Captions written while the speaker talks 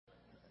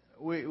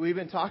we've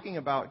been talking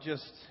about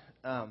just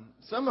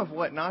some of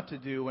what not to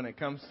do when it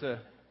comes to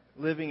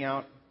living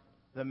out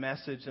the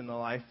message and the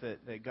life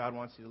that God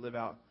wants you to live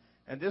out.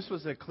 And this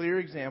was a clear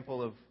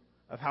example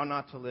of how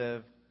not to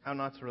live, how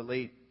not to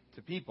relate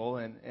to people,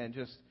 and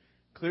just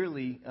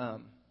clearly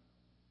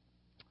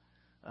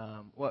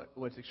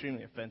what's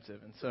extremely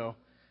offensive. And so,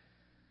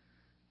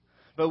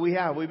 but we've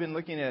been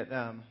looking at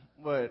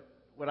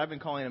what I've been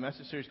calling a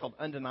message series called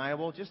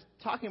Undeniable, just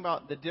talking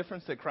about the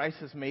difference that Christ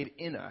has made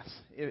in us.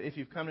 If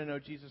you've come to know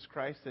Jesus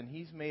Christ, then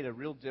He's made a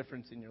real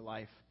difference in your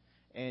life.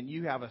 And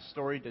you have a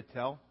story to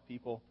tell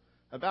people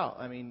about.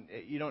 I mean,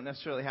 you don't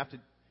necessarily have to,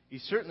 you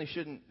certainly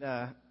shouldn't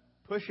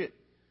push it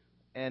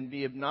and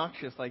be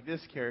obnoxious like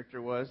this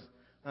character was,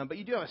 but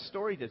you do have a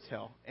story to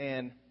tell.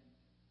 And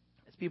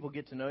as people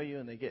get to know you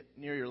and they get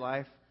near your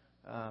life,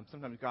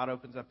 sometimes God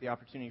opens up the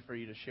opportunity for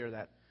you to share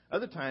that.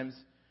 Other times,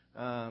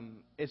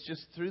 it's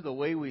just through the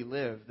way we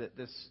live that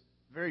this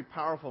very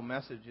powerful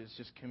message is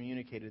just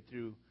communicated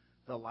through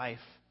the life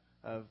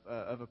of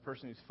a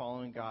person who's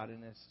following God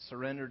and has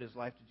surrendered his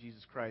life to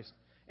Jesus Christ.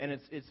 And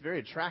it's very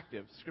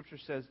attractive. Scripture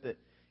says that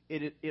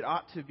it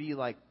ought to be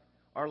like,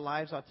 our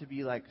lives ought to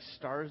be like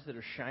stars that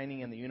are shining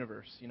in the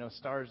universe. You know,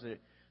 stars that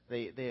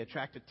they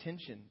attract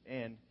attention,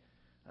 and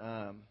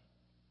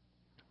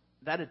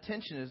that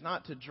attention is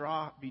not to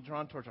be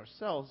drawn towards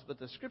ourselves, but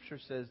the Scripture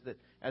says that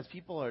as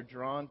people are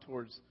drawn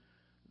towards,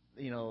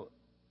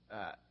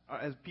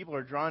 as people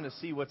are drawn to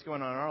see what's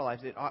going on in our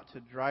lives, it ought to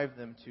drive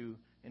them to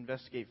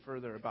investigate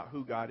further about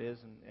who God is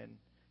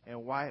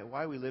and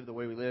why we live the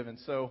way we live. And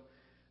so,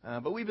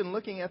 but we've been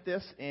looking at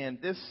this,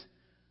 and this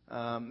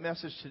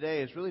message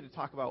today is really to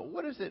talk about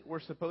what is it we're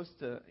supposed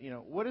to,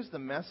 what is the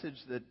message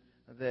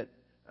that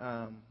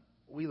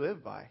we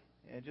live by,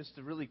 and just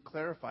to really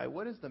clarify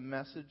what is the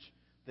message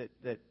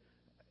that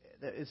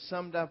is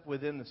summed up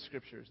within the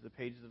Scriptures, the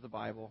pages of the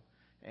Bible.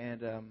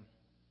 And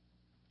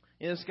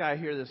this guy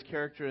here, this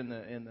character in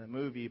the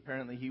movie,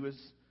 apparently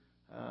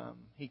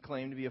he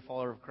claimed to be a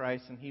follower of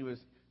Christ, and he was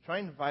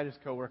trying to invite his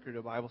coworker to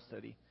a Bible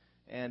study,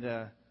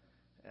 and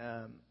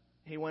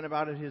he went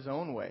about it his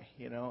own way,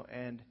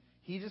 and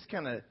he just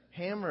kind of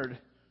hammered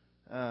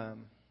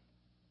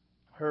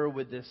her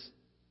with this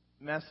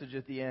message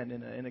at the end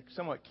in a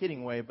somewhat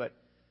kidding way, but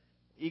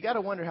you got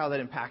to wonder how that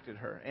impacted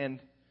her. And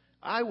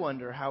I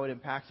wonder how it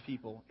impacts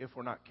people if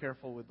we're not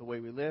careful with the way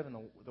we live and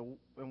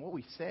what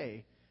we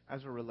say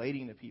as we're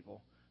relating to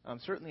people.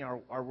 Certainly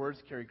our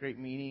words carry great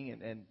meaning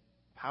and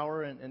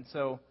power, and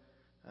so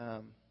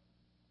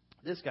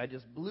this guy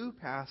just blew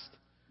past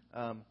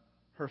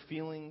her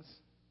feelings.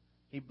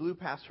 He blew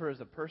past her as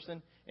a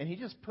person, and he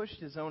just pushed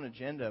his own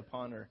agenda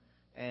upon her.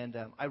 And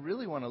I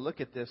really want to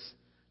look at this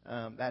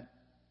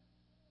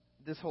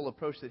whole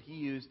approach that he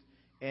used,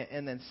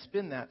 and then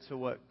spin that to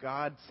what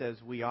God says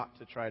we ought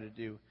to try to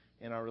do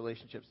in our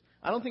relationships.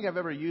 I don't think I've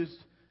ever used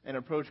an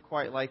approach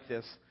quite like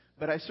this,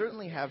 but I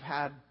certainly have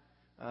had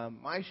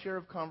my share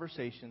of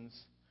conversations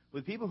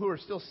with people who are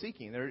still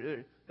seeking.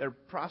 They're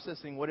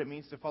processing what it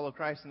means to follow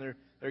Christ, and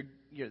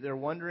they're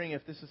wondering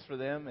if this is for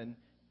them.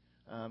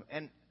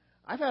 And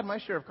I've had my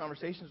share of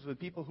conversations with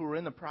people who are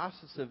in the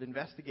process of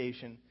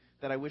investigation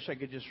that I wish I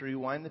could just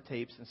rewind the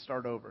tapes and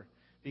start over,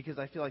 because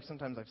I feel like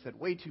sometimes I've said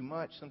way too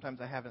much. Sometimes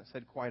I haven't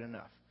said quite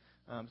enough.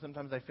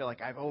 Sometimes I feel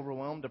like I've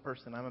overwhelmed a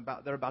person.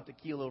 They're about to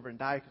keel over and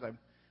die because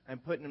I'm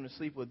putting them to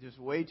sleep with just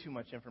way too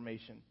much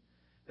information.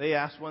 They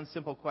ask one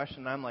simple question,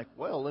 and I'm like,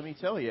 well, let me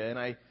tell you. And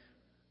I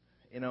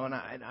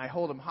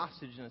hold them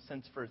hostage in a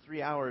sense for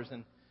 3 hours,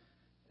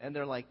 and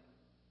they're like,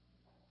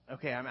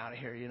 okay, I'm out of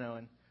here,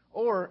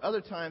 Or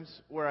other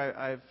times where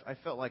I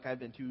felt like I've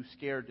been too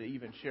scared to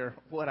even share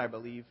what I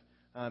believe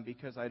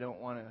because I don't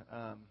want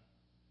to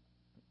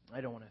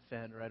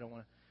offend, or I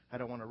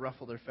don't want to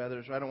ruffle their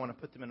feathers, or I don't want to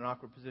put them in an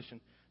awkward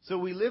position. So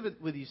we live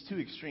with these two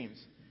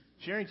extremes: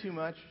 sharing too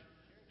much,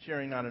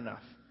 sharing not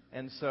enough.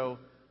 And so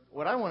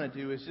what I want to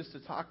do is just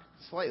to talk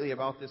slightly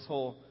about this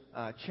whole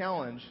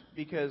challenge,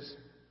 because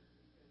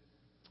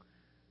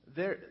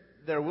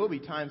there will be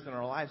times in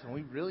our lives when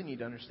we really need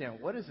to understand,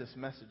 what does this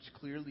message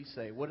clearly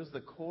say? What is the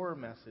core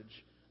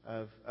message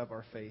of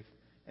our faith?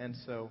 And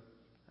so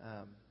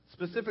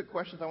specific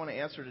questions I want to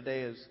answer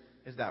today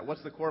is that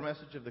what's the core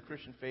message of the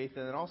Christian faith?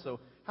 And then also,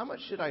 how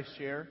much should I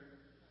share?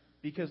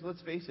 Because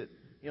let's face it,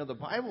 the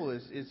Bible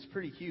is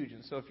pretty huge.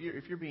 And so if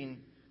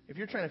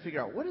you're trying to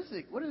figure out what is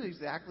it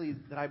exactly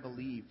that I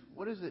believe,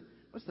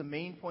 what's the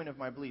main point of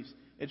my beliefs,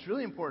 it's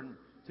really important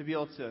to be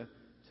able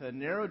to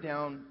narrow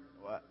down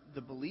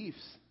the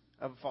beliefs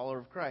of a follower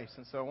of Christ.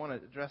 And so I want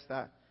to address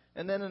that.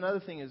 And then another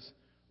thing is,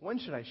 when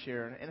should I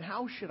share, and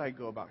how should I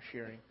go about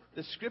sharing?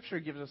 The Scripture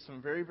gives us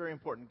some very, very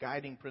important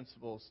guiding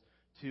principles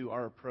to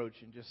our approach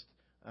in just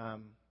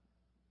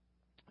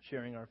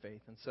sharing our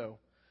faith. And so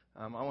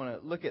I want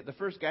to look at the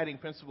first guiding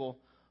principle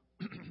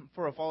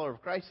for a follower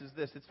of Christ is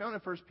this. It's found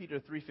in 1 Peter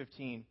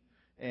 3:15.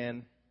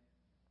 And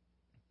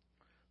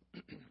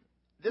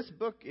this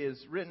book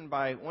is written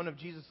by one of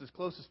Jesus'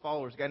 closest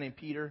followers, a guy named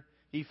Peter.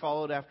 He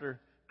followed after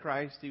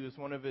Christ. He was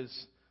one of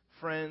his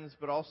friends,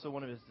 but also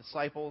one of his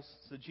disciples.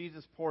 So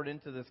Jesus poured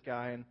into this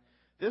guy, and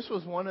this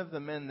was one of the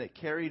men that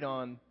carried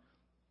on,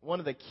 one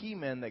of the key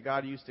men that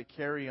God used to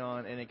carry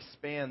on and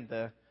expand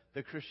the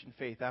Christian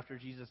faith after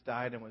Jesus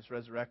died and was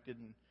resurrected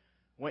and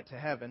went to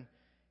heaven.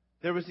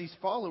 There was these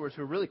followers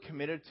who were really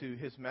committed to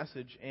his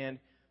message, and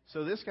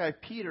so this guy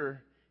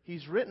Peter,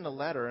 he's written a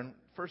letter, and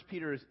First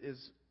Peter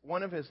is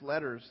one of his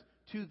letters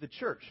to the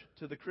church,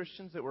 to the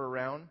Christians that were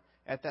around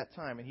at that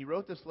time. And he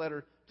wrote this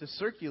letter to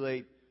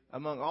circulate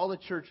among all the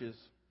churches.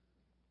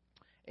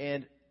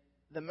 And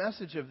the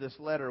message of this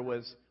letter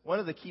was, one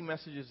of the key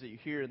messages that you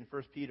hear in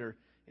First Peter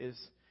is,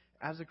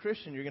 as a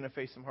Christian, you're going to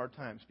face some hard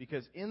times.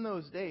 Because in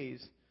those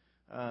days,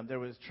 there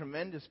was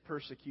tremendous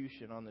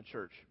persecution on the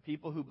church.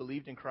 People who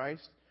believed in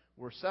Christ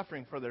were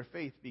suffering for their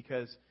faith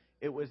because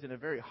it was in a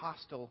very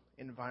hostile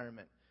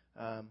environment.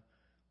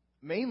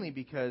 Mainly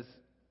because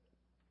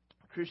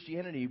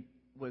Christianity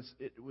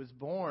was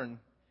born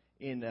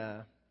in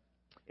a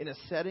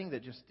setting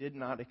that just did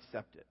not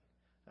accept it.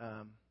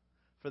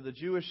 For the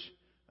Jewish,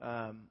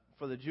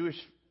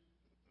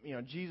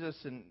 Jesus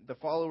and the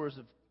followers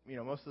of,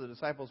 most of the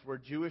disciples were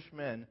Jewish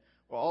men.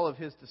 Well, all of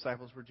his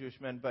disciples were Jewish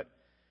men, but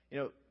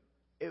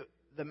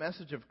the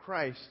message of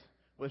Christ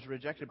was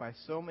rejected by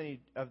so many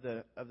of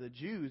the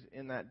Jews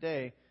in that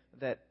day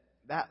that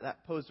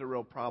posed a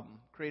real problem,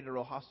 created a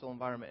real hostile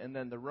environment. And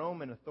then the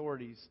Roman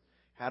authorities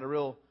had a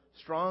real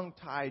strong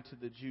tie to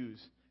the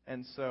Jews.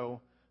 And so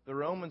the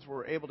Romans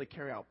were able to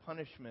carry out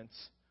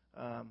punishments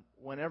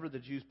whenever the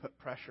Jews put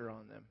pressure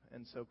on them.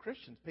 And so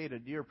Christians paid a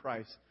dear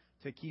price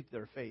to keep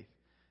their faith.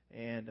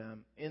 And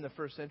in the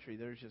first century,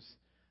 there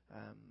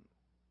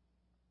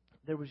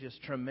was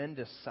just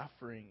tremendous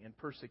suffering and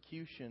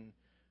persecution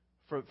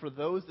for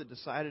those that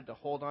decided to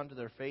hold on to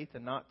their faith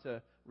and not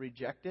to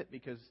reject it,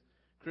 because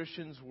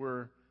Christians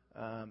were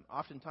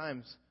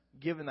oftentimes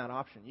given that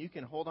option. You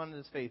can hold on to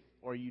this faith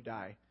or you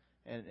die.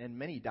 And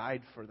many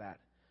died for that.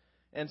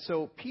 And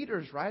so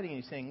Peter's writing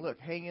and he's saying, look,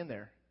 hang in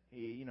there.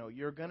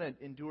 You're going to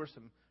endure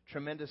some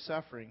tremendous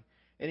suffering.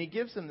 And he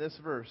gives them this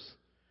verse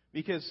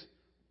because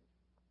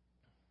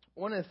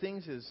one of the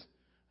things is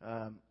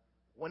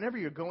whenever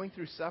you're going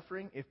through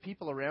suffering, if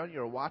people around you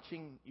are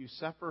watching you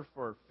suffer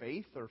for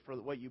faith or for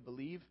what you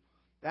believe,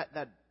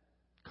 that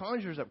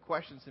conjures up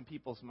questions in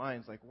people's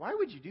minds like, why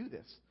would you do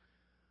this?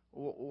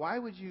 Why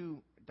would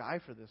you die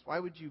for this? Why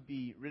would you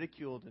be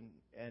ridiculed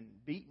and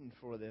beaten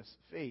for this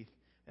faith?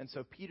 And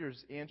so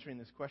Peter's answering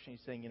this question.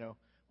 He's saying,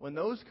 when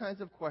those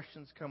kinds of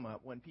questions come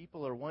up, when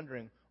people are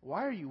wondering,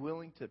 why are you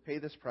willing to pay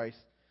this price?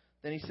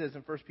 Then he says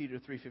in 1 Peter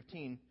 3:15,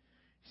 he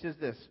says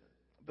this,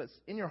 but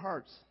in your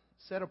hearts,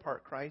 set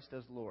apart Christ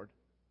as Lord.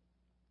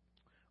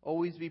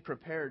 Always be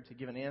prepared to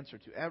give an answer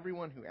to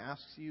everyone who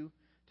asks you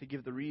to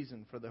give the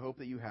reason for the hope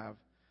that you have.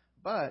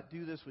 But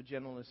do this with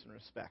gentleness and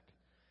respect.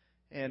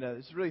 And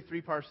there's really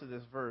three parts to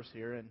this verse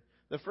here. And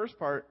the first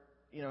part,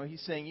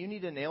 he's saying you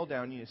need to nail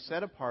down, you need to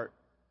set apart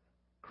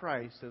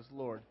Christ as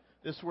Lord.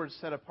 This word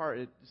set apart,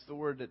 it's the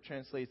word that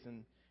translates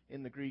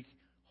in the Greek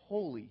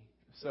holy.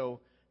 So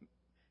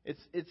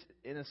it's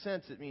in a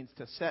sense it means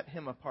to set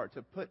him apart,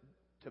 to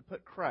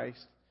put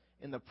Christ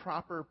in the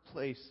proper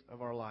place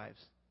of our lives.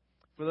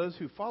 For those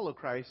who follow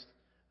Christ,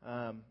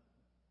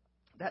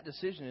 that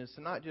decision is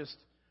to not just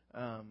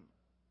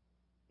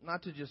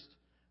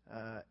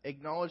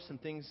acknowledge some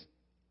things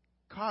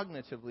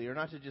cognitively, or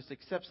not to just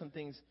accept some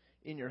things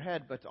in your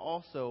head, but to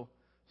also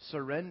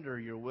surrender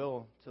your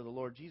will to the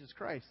Lord Jesus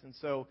Christ. And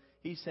so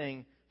he's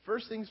saying,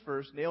 first things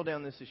first, nail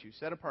down this issue.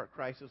 Set apart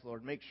Christ as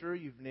Lord. Make sure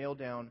you've nailed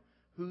down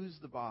who's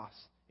the boss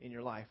in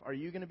your life. Are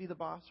you going to be the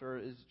boss, or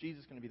is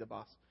Jesus going to be the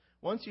boss?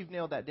 Once you've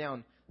nailed that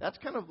down, that's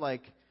kind of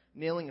like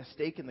nailing a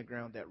stake in the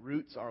ground that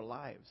roots our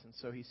lives. And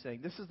so he's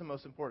saying, this is the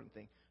most important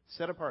thing.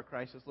 Set apart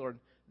Christ as Lord.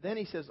 Then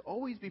he says,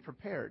 always be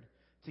prepared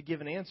to give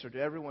an answer to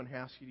everyone who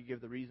asks you to give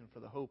the reason for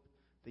the hope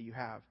that you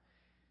have.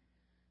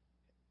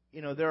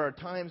 There are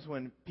times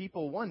when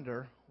people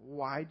wonder,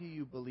 why do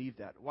you believe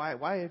that?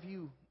 Why have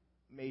you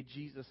made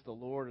Jesus the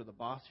Lord or the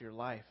boss of your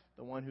life,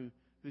 the one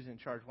who's in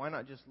charge? Why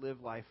not just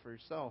live life for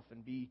yourself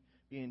and be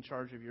in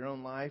charge of your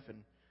own life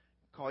and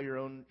call your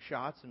own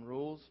shots and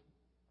rules?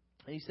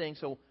 And he's saying,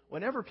 so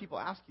whenever people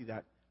ask you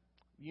that,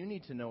 you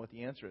need to know what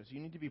the answer is. You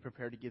need to be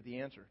prepared to give the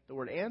answer. The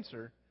word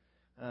answer,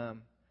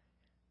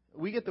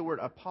 we get the word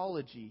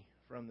apology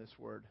from this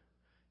word.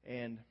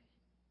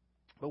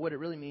 But what it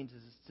really means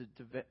is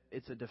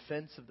it's a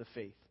defense of the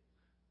faith.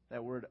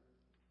 That word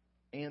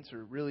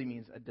answer really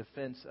means a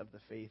defense of the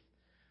faith.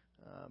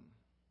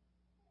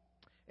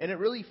 And it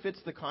really fits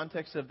the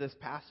context of this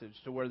passage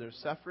to where there's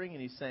suffering,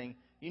 and he's saying,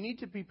 you need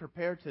to be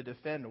prepared to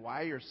defend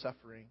why you're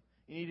suffering.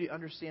 You need to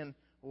understand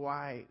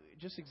why,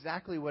 just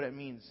exactly what it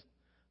means.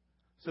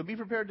 So be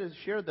prepared to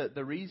share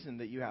the reason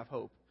that you have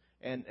hope.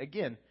 And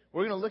again,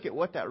 we're going to look at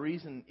what that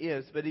reason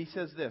is, but he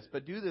says this,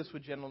 but do this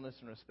with gentleness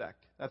and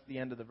respect. That's the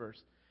end of the verse.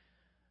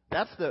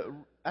 That's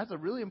a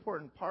really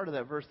important part of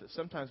that verse that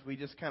sometimes we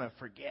just kind of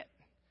forget.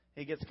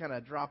 It gets kind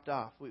of dropped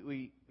off.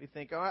 We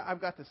think,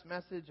 I've got this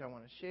message I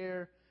want to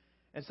share.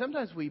 And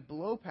sometimes we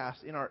blow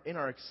past in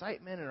our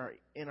excitement and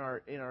in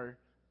our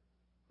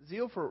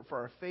zeal for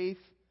our faith,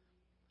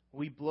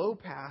 we blow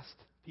past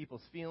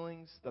people's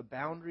feelings, the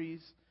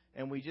boundaries,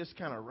 and we just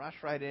kind of rush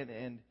right in,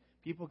 and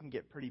people can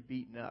get pretty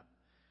beaten up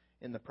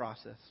in the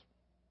process.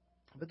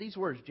 But these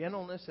words,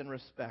 gentleness and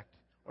respect,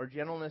 or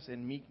gentleness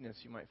and meekness,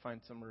 you might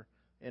find somewhere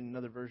in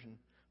another version.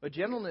 But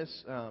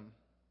gentleness,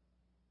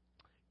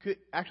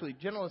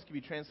 gentleness can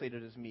be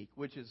translated as meek,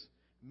 which is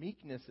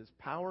meekness is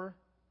power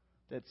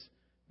that's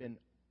been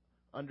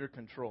under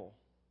control.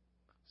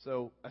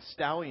 So a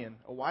stallion,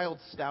 a wild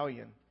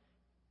stallion,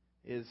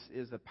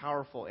 is a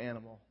powerful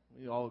animal.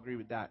 We all agree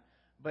with that.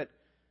 But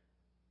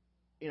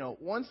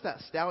once that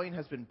stallion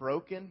has been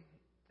broken,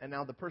 and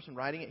now the person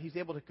riding it, he's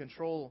able to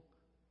control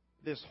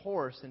this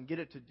horse and get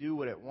it to do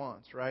what it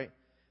wants, right?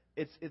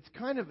 It's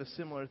kind of a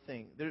similar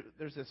thing.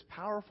 There's this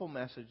powerful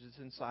message that's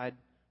inside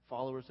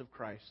followers of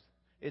Christ.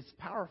 It's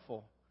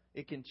powerful.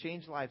 It can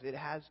change lives. It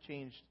has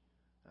changed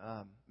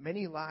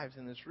many lives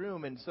in this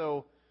room. And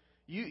so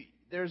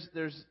there's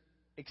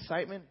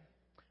excitement,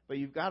 but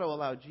you've got to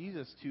allow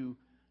Jesus to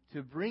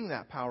bring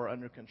that power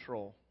under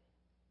control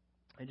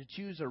and to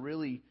choose a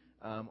really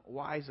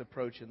wise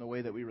approach in the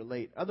way that we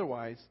relate.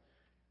 Otherwise,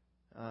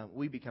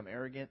 we become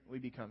arrogant. We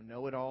become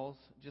know-it-alls,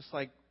 just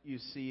like you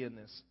see in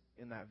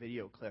that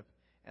video clip.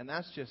 And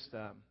that's just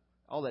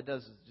all that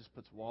does is just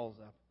puts walls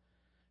up.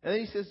 And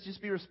then he says,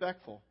 just be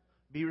respectful.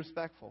 Be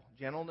respectful.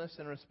 Gentleness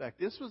and respect.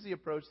 This was the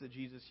approach that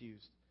Jesus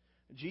used.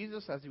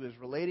 Jesus, as he was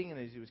relating and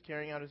as he was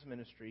carrying out his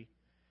ministry,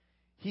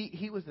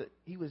 he was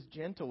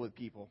gentle with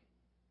people.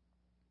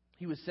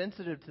 He was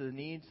sensitive to the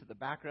needs, to the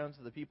backgrounds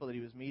of the people that he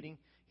was meeting.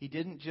 He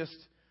didn't just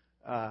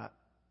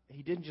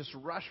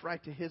rush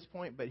right to his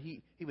point, but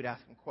he would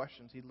ask them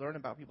questions. He'd learn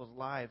about people's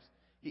lives.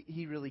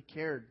 He really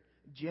cared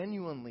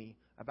genuinely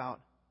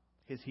about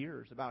his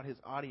hearers, about his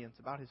audience,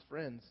 about his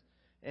friends.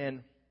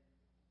 And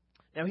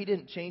now he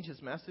didn't change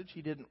his message.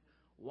 He didn't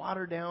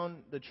water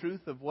down the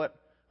truth of what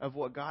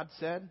God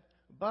said,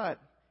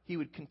 but he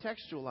would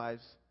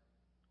contextualize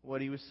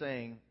what he was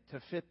saying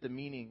to fit the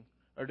meaning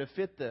or to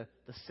fit the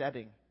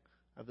setting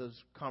of those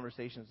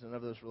conversations and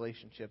of those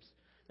relationships.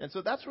 And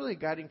so that's really a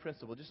guiding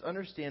principle, just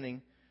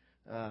understanding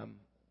how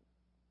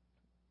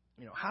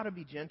to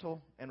be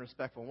gentle and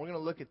respectful. And we're going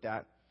to look at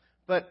that.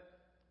 But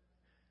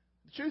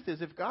the truth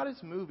is, if God is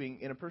moving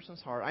in a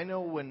person's heart, I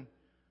know when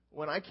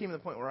I came to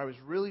the point where I was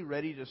really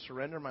ready to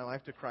surrender my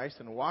life to Christ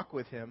and walk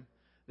with Him,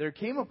 there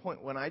came a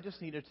point when I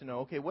just needed to know,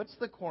 okay, what's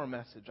the core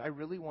message? I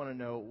really want to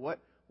know what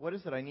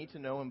is it I need to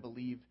know and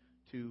believe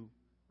to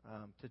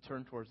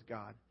turn towards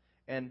God.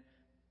 And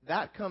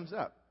that comes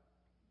up.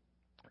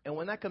 And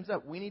when that comes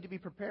up, we need to be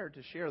prepared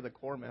to share the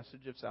core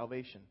message of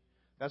salvation.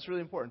 That's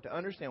really important, to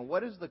understand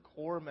what is the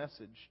core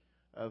message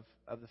of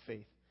the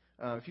faith.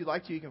 If you'd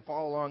like to, you can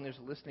follow along. There's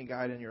a listening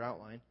guide in your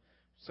outline.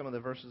 Some of the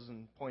verses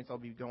and points I'll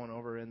be going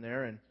over in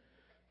there.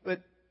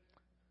 But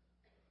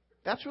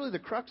that's really the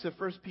crux of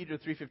 1 Peter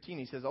 3:15.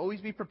 He says,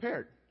 always be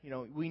prepared.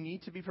 We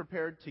need to be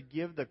prepared to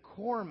give the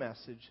core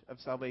message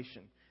of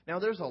salvation. Now,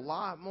 there's a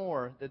lot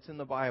more that's in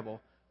the Bible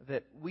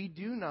that we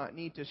do not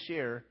need to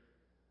share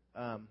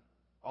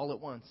all at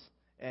once.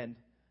 And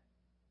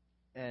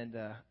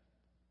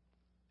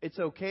it's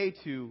okay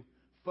to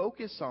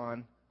focus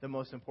on the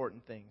most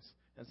important things.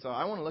 And so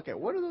I want to look at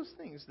what are those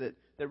things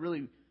that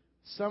really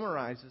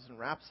summarizes and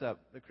wraps up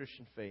the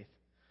Christian faith.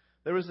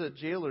 There was a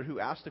jailer who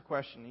asked a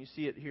question. You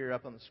see it here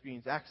up on the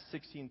screens, Acts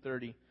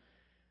 16:30.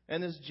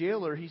 And this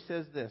jailer, he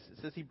says this. It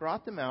says he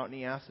brought them out and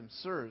he asked them,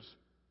 sirs,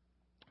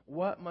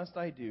 what must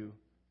I do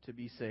to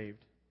be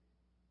saved?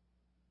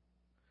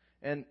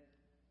 And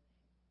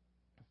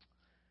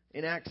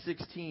in Acts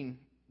 16,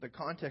 the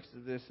context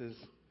of this is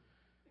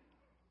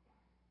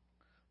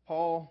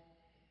Paul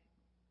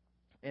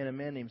and a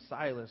man named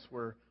Silas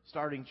were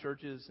starting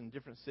churches in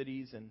different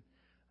cities. And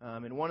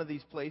in one of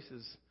these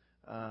places,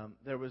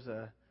 there was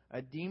a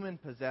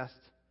demon-possessed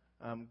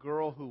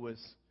girl who was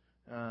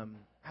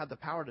had the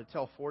power to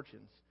tell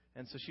fortunes.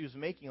 And so she was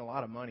making a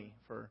lot of money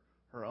for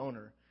her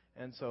owner.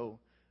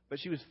 But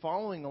she was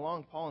following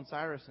along Paul and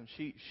Silas, and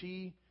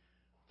she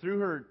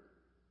through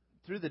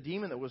the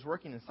demon that was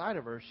working inside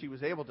of her, she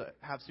was able to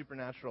have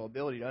supernatural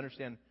ability to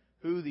understand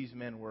who these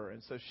men were.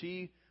 And so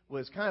she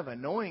was kind of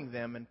annoying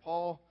them, and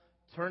Paul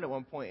turned at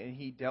one point and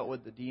he dealt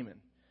with the demon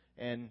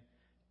and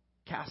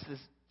cast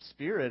this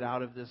spirit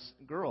out of this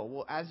girl.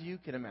 Well, as you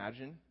can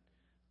imagine,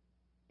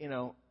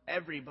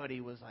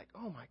 everybody was like,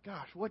 oh my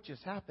gosh, what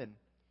just happened?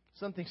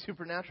 Something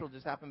supernatural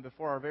just happened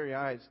before our very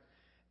eyes.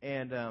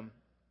 And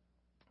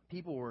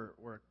people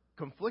were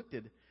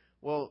conflicted.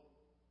 Well,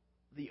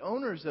 the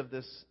owners of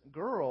this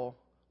girl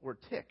were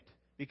ticked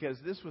because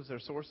this was their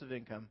source of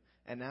income,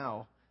 and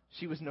now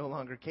she was no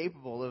longer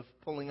capable of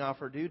pulling off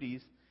her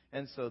duties,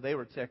 and so they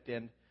were ticked,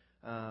 and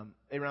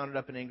they rounded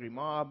up an angry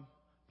mob.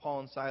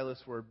 Paul and Silas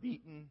were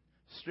beaten,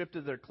 stripped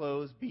of their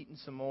clothes, beaten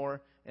some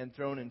more, and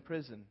thrown in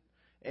prison.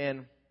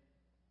 And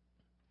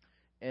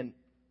in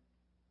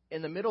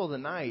the middle of the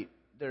night,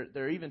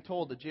 they're even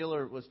told, the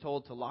jailer was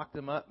told to lock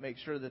them up, make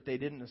sure that they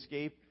didn't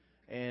escape,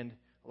 and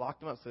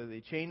locked him up. So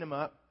they chained him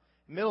up.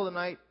 Middle of the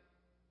night,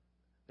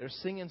 they're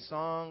singing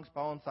songs,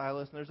 Paul and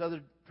Silas, and there's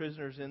other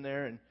prisoners in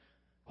there. And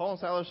Paul and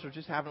Silas are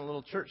just having a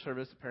little church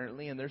service,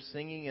 apparently, and they're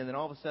singing. And then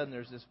all of a sudden,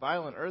 there's this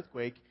violent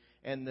earthquake,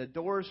 and the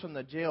doors from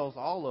the jails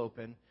all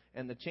open,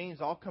 and the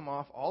chains all come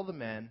off, all the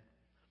men.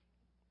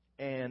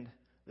 And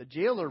the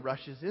jailer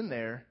rushes in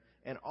there,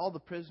 and all the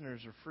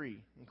prisoners are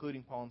free,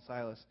 including Paul and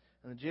Silas.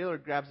 And the jailer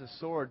grabs a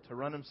sword to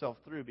run himself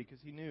through because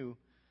he knew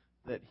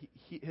that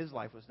his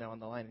life was now on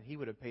the line, and he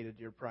would have paid a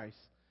dear price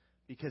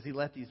because he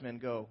let these men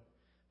go.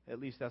 At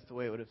least that's the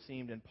way it would have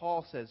seemed. And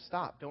Paul says,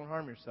 "Stop, don't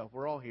harm yourself.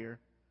 We're all here."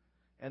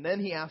 And then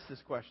he asks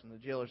this question. The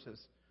jailer says,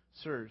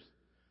 "Sirs,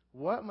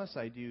 what must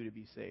I do to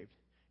be saved?"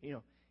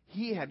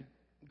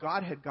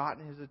 God had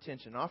gotten his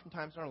attention.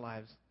 Oftentimes in our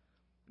lives,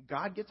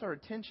 God gets our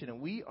attention,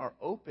 and we are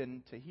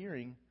open to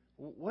hearing,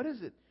 what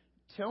is it?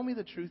 Tell me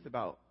the truth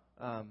about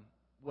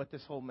what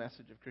this whole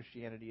message of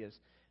Christianity is.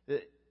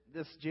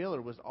 This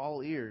jailer was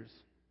all ears.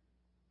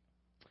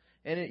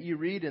 And you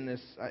read in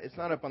this, it's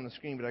not up on the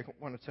screen, but I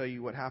want to tell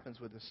you what happens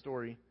with this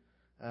story.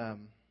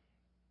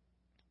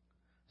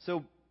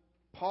 So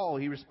Paul,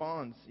 he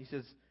responds. He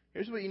says,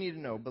 "Here's what you need to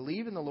know.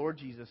 Believe in the Lord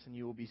Jesus and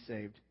you will be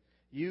saved,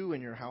 you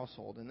and your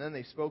household." And then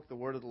they spoke the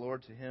word of the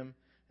Lord to him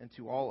and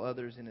to all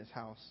others in his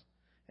house.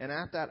 And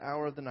at that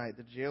hour of the night,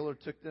 the jailer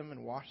took them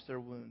and washed their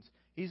wounds.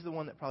 He's the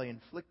one that probably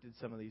inflicted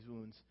some of these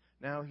wounds.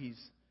 Now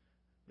he's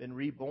been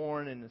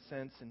reborn in a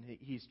sense, and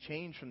he's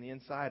changed from the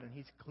inside, and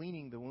he's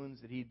cleaning the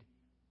wounds that he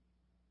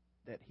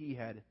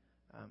had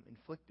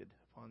inflicted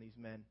upon these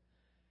men.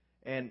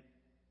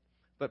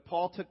 But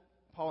Paul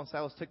and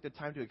Silas took the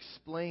time to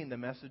explain the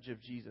message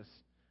of Jesus.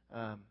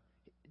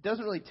 It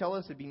doesn't really tell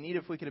us. It'd be neat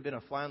if we could have been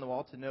a fly on the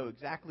wall to know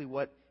exactly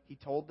what he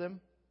told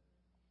them.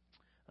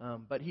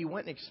 But he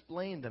went and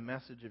explained the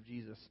message of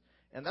Jesus.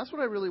 And that's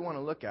what I really want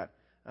to look at.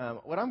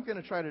 What I'm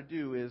going to try to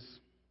do is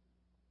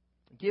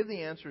give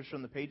the answers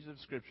from the pages of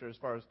Scripture as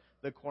far as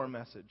the core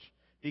message.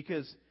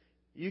 Because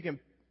you can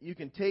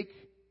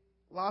take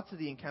lots of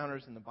the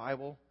encounters in the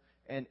Bible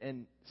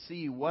and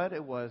see what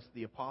it was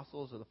the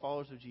apostles or the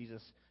followers of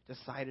Jesus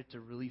decided to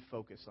really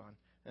focus on.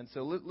 And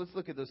so let's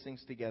look at those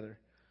things together.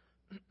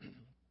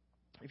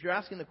 If you're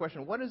asking the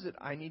question, what is it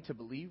I need to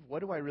believe? What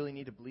do I really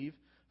need to believe?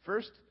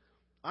 First,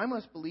 I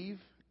must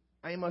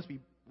be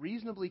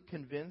reasonably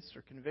convinced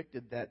or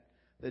convicted that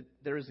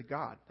there is a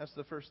God. That's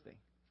the first thing.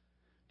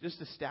 Just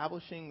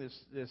establishing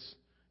this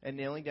and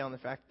nailing down the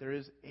fact that there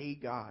is a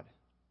God.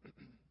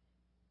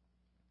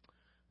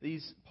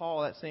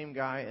 Paul, that same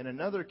guy, and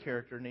another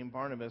character named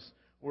Barnabas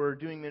were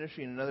doing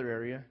ministry in another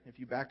area. If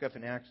you back up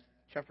in Acts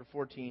chapter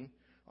 14,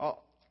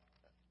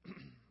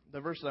 the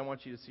verses I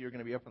want you to see are going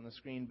to be up on the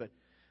screen, but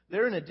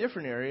they're in a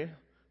different area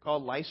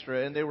called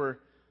Lystra, and they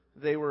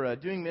were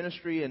doing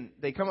ministry, and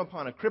they come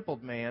upon a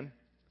crippled man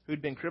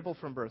who'd been crippled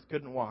from birth,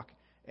 couldn't walk.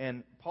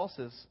 And Paul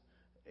says,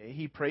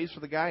 he prays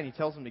for the guy, and he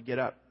tells him to get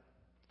up.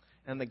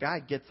 And the guy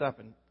gets up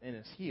and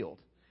is healed.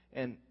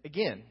 And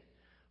again,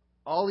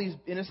 all these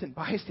innocent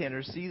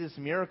bystanders see this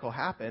miracle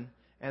happen,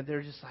 and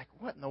they're just like,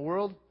 what in the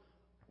world?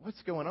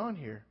 What's going on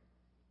here?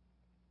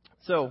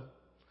 So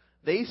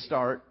they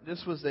start.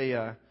 This was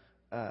a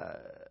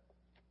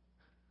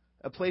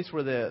place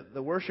where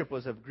the worship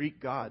was of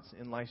Greek gods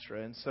in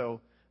Lystra. And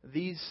so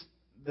the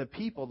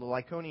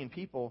Lycaonian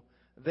people,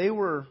 they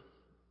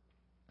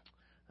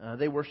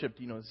worshipped,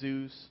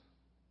 Zeus,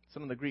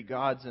 some of the Greek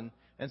gods, and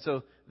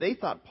so they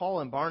thought Paul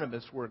and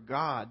Barnabas were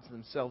gods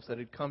themselves that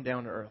had come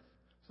down to earth.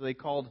 So they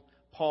called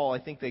Paul, I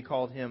think they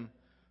called him,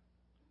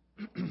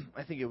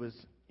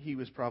 he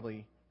was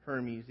probably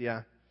Hermes,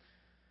 yeah.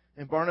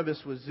 And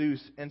Barnabas was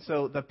Zeus. And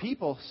so the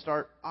people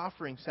start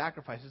offering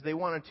sacrifices. They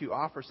wanted to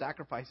offer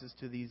sacrifices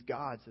to these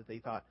gods that they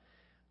thought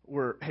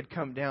had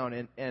come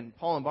down. And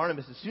Paul and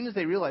Barnabas, as soon as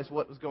they realized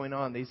what was going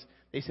on,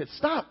 they said,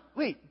 "Stop!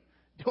 Wait!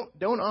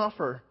 Don't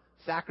offer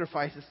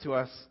sacrifices to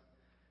us."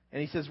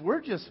 And he says,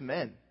 "We're just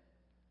men."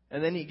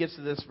 And then he gets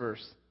to this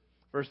verse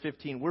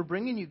 15. "We're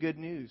bringing you good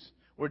news.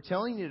 We're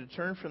telling you to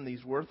turn from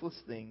these worthless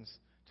things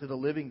to the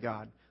living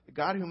God, the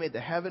God who made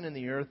the heaven and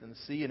the earth and the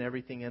sea and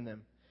everything in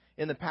them.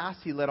 In the past,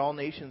 he let all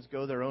nations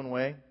go their own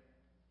way.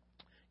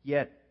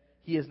 Yet,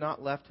 he has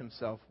not left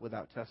himself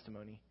without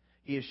testimony.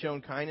 He has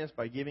shown kindness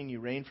by giving you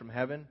rain from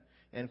heaven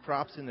and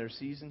crops in their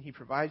season. He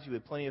provides you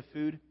with plenty of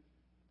food,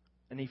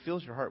 and he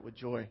fills your heart with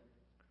joy."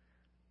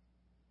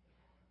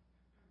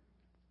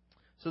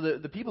 So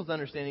the people's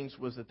understandings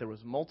was that there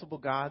was multiple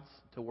gods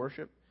to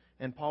worship,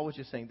 and Paul was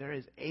just saying there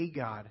is a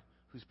God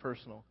who's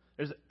personal.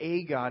 There's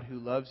a God who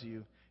loves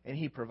you, and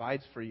he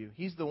provides for you.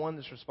 He's the one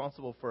that's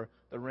responsible for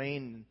the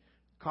rain and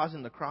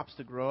causing the crops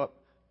to grow up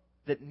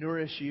that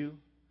nourish you.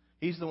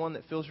 He's the one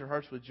that fills your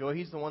hearts with joy.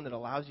 He's the one that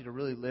allows you to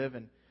really live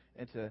and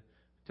to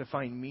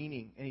find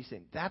meaning. And he's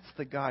saying, that's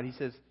the God. He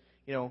says,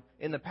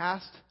 in the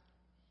past,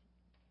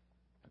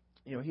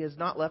 he has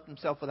not left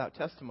himself without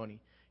testimony.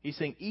 He's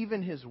saying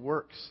even his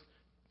works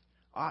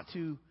ought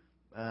to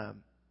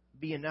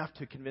be enough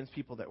to convince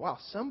people that, wow,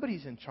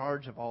 somebody's in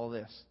charge of all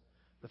this.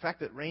 The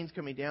fact that rain's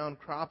coming down,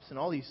 crops, and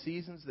all these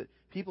seasons that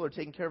people are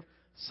taking care of,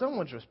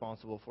 someone's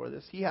responsible for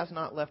this. He has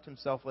not left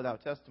himself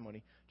without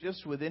testimony.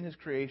 Just within his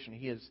creation,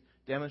 he has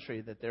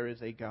demonstrated that there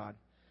is a God.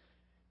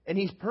 And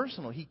he's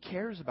personal. He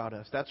cares about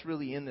us. That's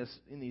really in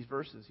these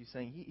verses. He's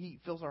saying he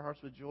fills our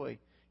hearts with joy.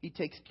 He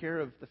takes care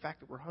of the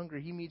fact that we're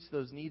hungry. He meets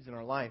those needs in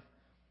our life.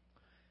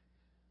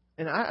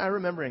 And I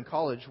remember in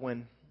college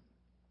when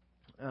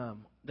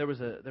there was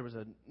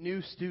a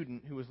new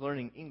student who was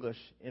learning English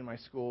in my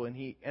school, and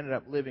he ended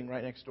up living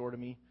right next door to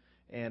me.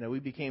 And we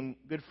became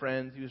good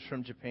friends. He was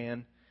from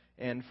Japan.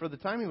 And for the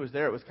time he was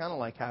there, it was kind of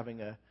like having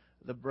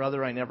the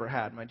brother I never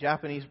had, my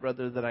Japanese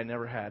brother that I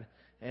never had.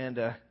 And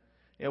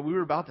we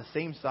were about the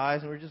same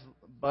size, and we were just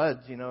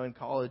buds, in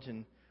college,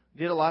 and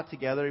did a lot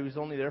together. He was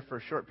only there for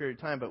a short period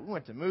of time, but we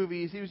went to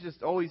movies. He was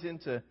just always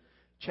into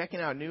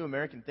checking out new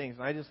American things,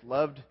 and I just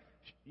loved,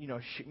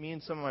 me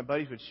and some of my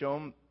buddies would show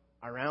him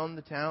around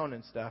the town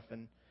and stuff.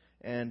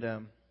 And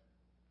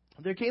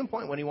there came a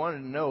point when he wanted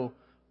to know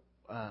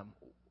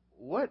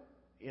what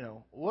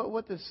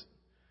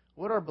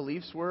our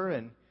beliefs were,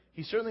 and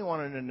he certainly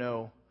wanted to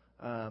know.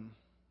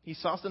 He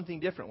saw something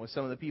different with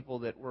some of the people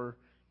that were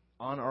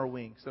on our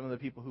wing, some of the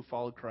people who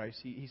followed Christ.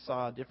 He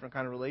saw a different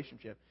kind of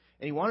relationship,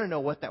 and he wanted to know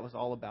what that was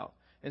all about.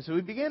 And so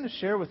we began to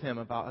share with him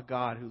about a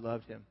God who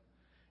loved him.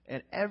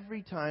 And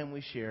every time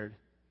we shared,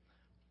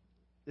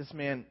 this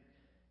man,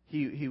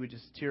 he would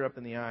just tear up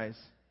in the eyes,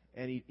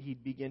 and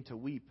he'd begin to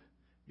weep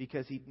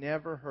because he'd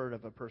never heard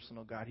of a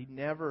personal God. He'd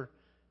never,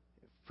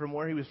 from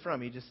where he was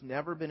from, he'd just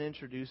never been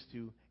introduced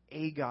to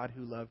a God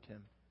who loved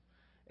him.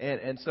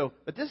 And so,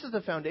 but this is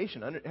the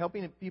foundation,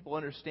 helping people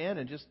understand,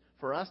 and just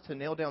for us to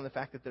nail down the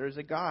fact that there is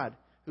a God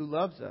who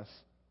loves us,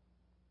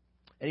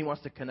 and He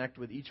wants to connect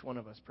with each one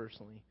of us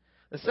personally.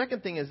 The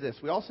second thing is this: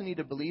 we also need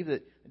to believe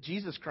that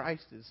Jesus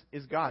Christ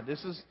is God.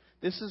 This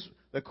is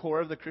the core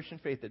of the Christian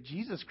faith, that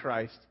Jesus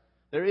Christ,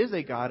 there is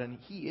a God, and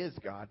He is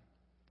God.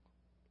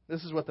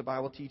 This is what the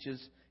Bible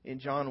teaches in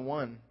John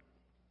 1,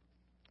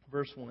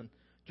 verse 1.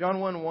 John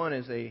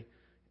 1:1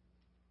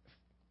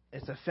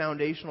 it's a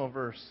foundational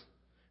verse.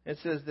 It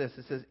says this.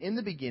 It says, "In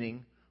the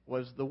beginning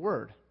was the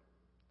Word,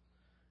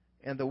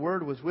 and the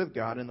Word was with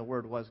God, and the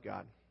Word was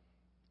God."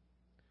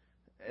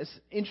 It's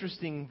an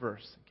interesting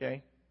verse,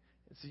 okay?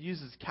 It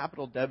uses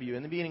capital W.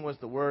 In the beginning was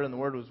the Word, and the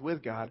Word was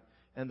with God,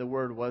 and the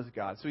Word was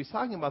God. So he's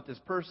talking about this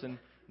person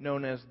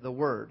known as the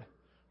Word,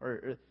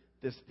 or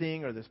this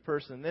thing or this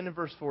person. And then in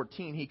verse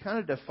 14, he kind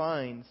of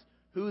defines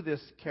who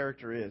this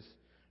character is.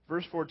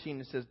 Verse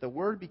 14, it says, "The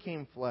Word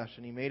became flesh,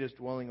 and He made His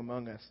dwelling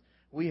among us.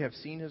 We have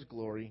seen His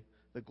glory,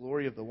 the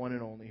glory of the one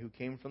and only, who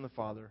came from the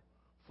Father,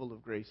 full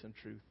of grace and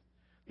truth."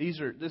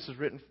 This is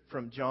written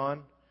from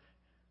John,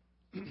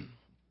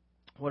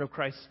 one of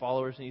Christ's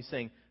followers, and he's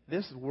saying,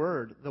 this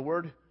Word, the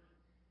Word,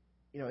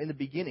 in the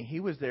beginning, He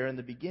was there in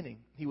the beginning.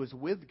 He was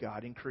with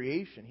God in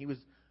creation.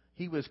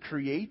 He was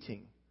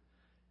creating.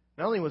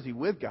 Not only was He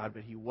with God,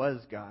 but He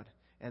was God.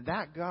 And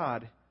that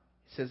God, it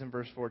says in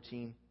verse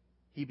 14,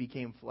 He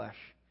became flesh,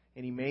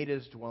 and He made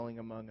His dwelling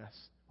among us.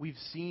 We've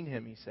seen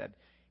Him, he said.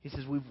 He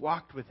says, we've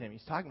walked with Him.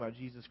 He's talking about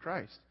Jesus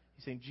Christ.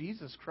 He's saying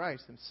Jesus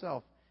Christ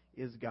Himself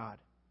is God.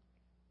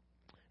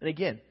 And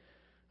again,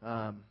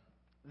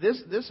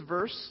 this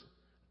verse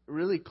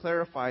really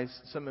clarifies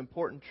some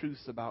important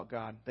truths about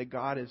God. That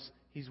God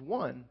He's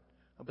one,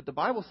 but the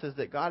Bible says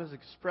that God has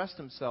expressed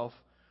Himself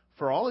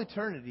for all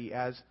eternity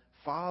as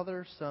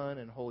Father, Son,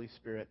 and Holy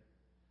Spirit.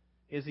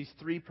 He has these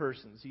three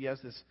persons. He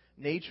has this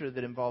nature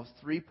that involves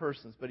three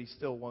persons, but He's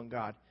still one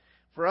God.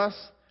 For us,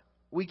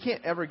 we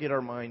can't ever get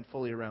our mind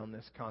fully around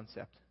this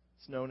concept.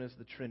 It's known as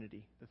the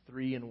Trinity, the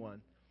three in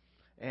one.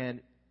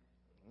 And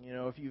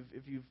if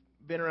you've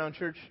been around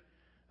church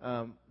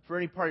for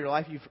any part of your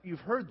life, you've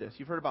heard this.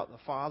 You've heard about the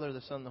Father,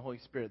 the Son, and the Holy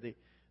Spirit.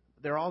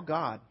 They're all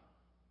God,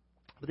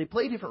 but they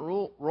play different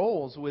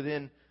roles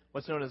within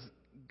what's known as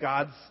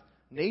God's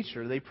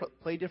nature. They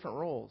play different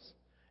roles.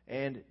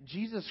 And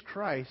Jesus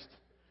Christ,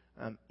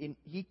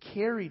 He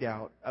carried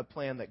out a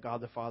plan that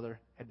God the Father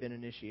had been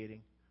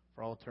initiating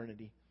for all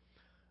eternity.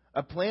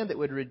 A plan that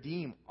would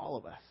redeem all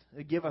of us. It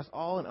would give us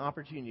all an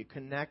opportunity to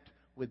connect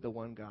with the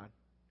one God.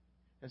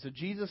 And so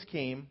Jesus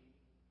came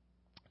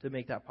to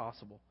make that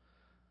possible.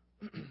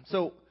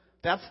 So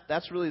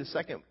that's really the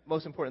second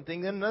most important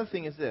thing. Then another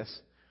thing is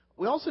this.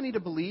 We also need to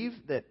believe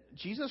that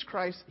Jesus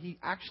Christ, He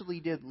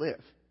actually did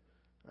live.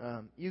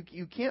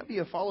 You can't be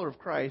a follower of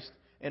Christ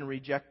and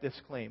reject this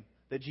claim.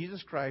 That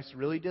Jesus Christ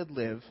really did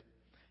live.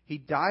 He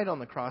died on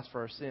the cross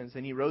for our sins,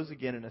 and He rose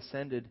again and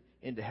ascended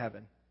into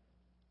heaven.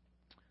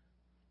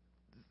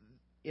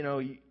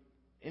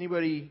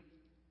 Anybody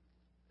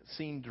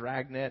seen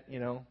Dragnet,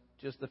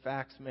 just the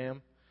facts,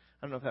 ma'am?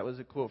 I don't know if that was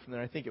a quote from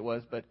there. I think it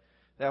was, but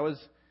that was,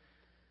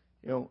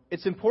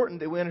 it's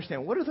important that we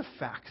understand what are the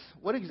facts?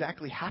 What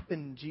exactly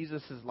happened in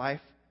Jesus'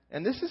 life?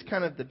 And this is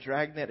kind of the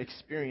Dragnet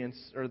experience,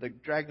 or the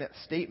Dragnet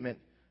statement.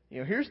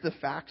 Here's the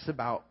facts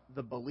about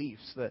the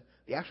beliefs, the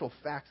actual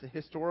facts, the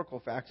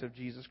historical facts of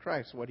Jesus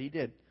Christ, what He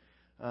did.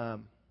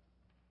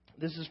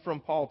 This is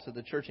from Paul to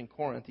the church in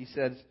Corinth. He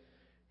says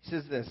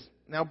this: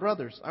 "Now,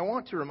 brothers, I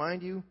want to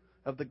remind you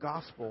of the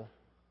gospel."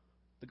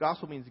 The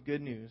gospel means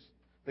good news.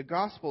 the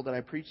gospel that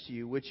I preached to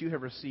you, which you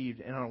have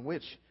received and on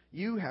which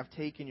you have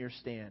taken your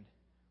stand.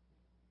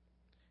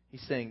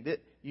 He's saying that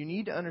you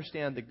need to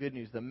understand the good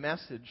news, the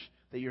message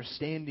that you're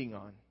standing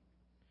on.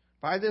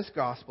 By this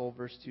gospel,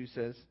 verse 2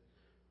 says,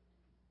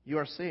 you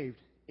are saved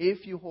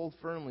if you hold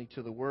firmly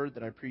to the word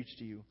that I preached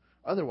to you.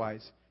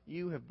 Otherwise,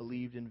 you have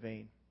believed in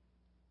vain.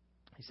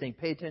 He's saying,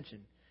 pay attention.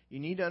 You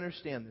need to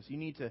understand this. You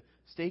need to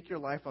stake your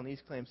life on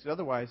these claims. Because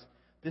otherwise,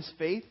 this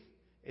faith,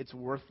 it's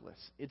worthless.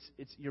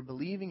 You're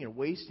believing, you're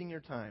wasting your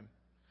time.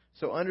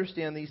 So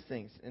understand these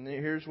things. And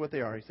here's what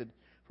they are. He said,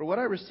 for what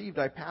I received,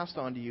 I passed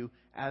on to you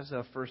as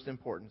of first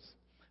importance.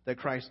 That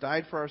Christ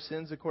died for our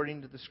sins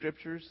according to the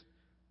Scriptures.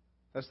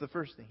 That's the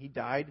first thing. He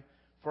died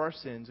for our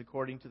sins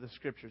according to the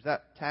Scriptures.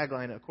 That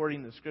tagline,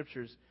 according to the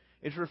Scriptures,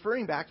 is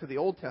referring back to the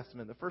Old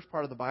Testament, the first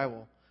part of the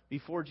Bible,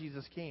 before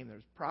Jesus came.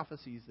 There's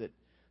prophecies that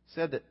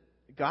said that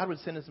God would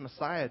send His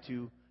Messiah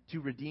to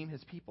redeem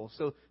His people.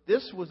 So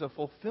this was a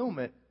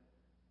fulfillment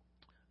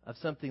of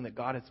something that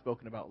God had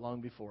spoken about long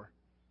before.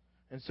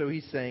 And so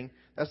He's saying,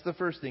 that's the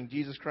first thing.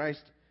 Jesus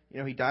Christ,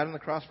 He died on the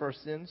cross for our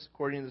sins,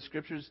 according to the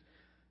Scriptures.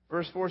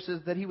 Verse 4 says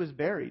that He was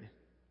buried.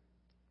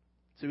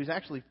 So He was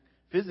actually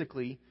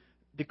physically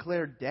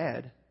declared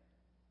dead.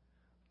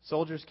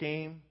 Soldiers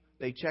came,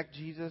 they checked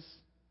Jesus.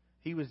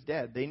 He was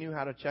dead. They knew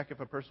how to check if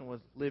a person was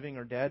living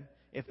or dead.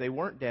 If they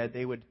weren't dead,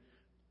 they would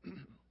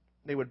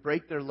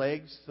break their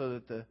legs so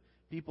that the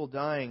people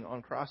dying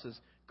on crosses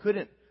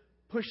couldn't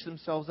push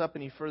themselves up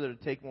any further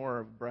to take more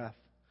of breath.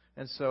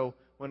 And so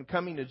when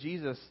coming to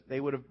Jesus, they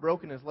would have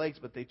broken his legs,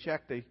 but they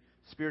checked, they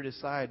speared his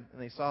side,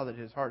 and they saw that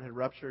his heart had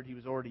ruptured. He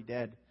was already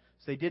dead.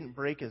 So they didn't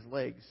break his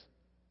legs.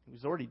 He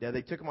was already dead.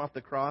 They took him off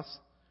the cross.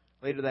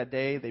 Later that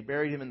day, they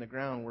buried him in the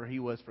ground where he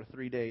was for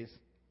 3 days.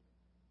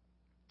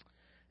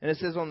 And it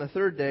says on the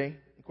third day,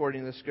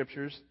 according to the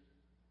Scriptures,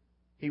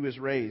 He was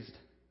raised.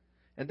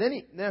 And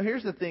then, now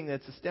here's the thing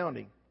that's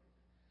astounding.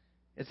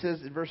 It says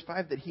in verse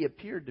 5 that He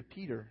appeared to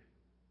Peter.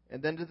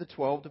 And then to the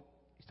 12,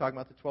 He's talking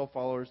about the 12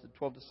 followers, the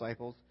 12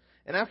 disciples.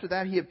 And after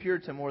that, He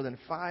appeared to more than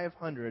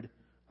 500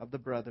 of the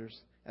brothers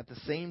at the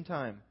same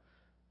time,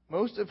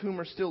 most of whom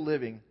are still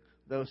living,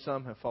 though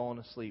some have fallen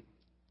asleep.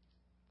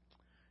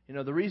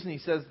 The reason He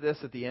says this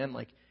at the end,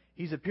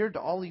 He's appeared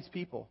to all these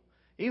people.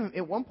 Even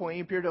at one point,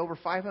 He appeared to over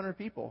 500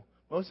 people,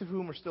 most of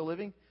whom are still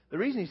living. The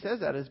reason He says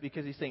that is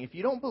because He's saying, if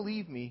you don't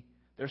believe Me,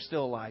 they're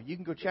still alive. You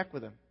can go check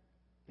with them.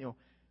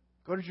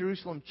 Go to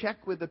Jerusalem,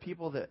 check with the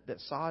people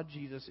that saw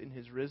Jesus in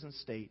His risen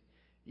state.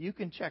 You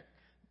can check.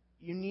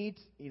 You need,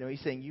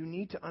 He's saying, you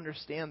need to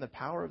understand the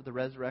power of the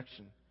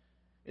resurrection.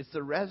 It's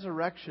the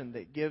resurrection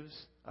that gives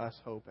us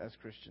hope as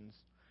Christians.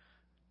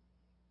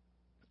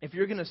 If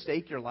you're going to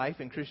stake your life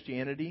in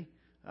Christianity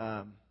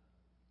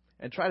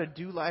and try to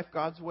do life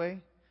God's way,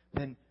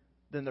 then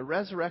the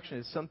resurrection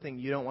is something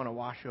you don't want to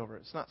wash over.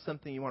 It's not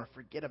something you want to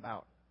forget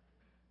about,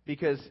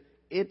 because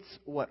it's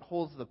what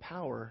holds the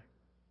power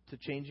to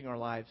changing our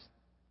lives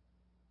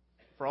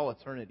for all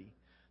eternity.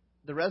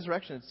 The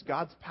resurrection, it's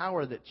God's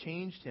power that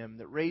changed Him,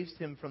 that raised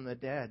Him from the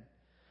dead.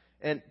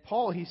 And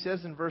Paul, he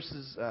says in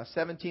verses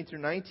 17 through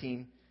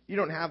 19, you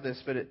don't have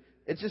this, but it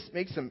just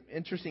makes some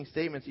interesting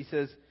statements. He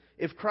says,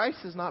 if Christ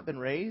has not been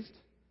raised,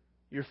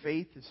 your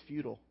faith is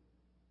futile.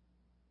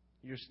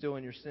 You're still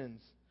in your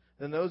sins.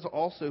 Then those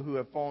also who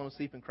have fallen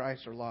asleep in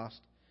Christ are lost.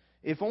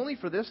 If only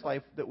for this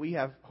life that we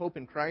have hope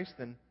in Christ,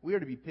 then we are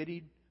to be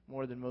pitied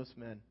more than most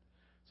men.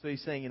 So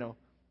he's saying,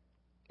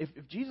 if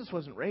Jesus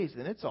wasn't raised,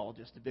 then it's all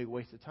just a big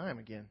waste of time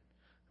again.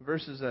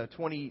 Verses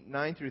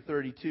 29 through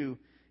 32,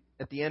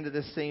 at the end of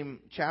this same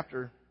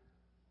chapter,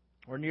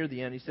 or near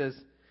the end, he says,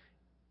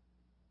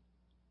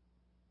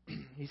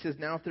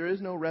 now if there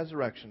is no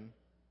resurrection,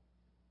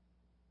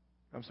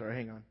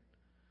 hang on.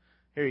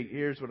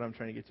 Here's what I'm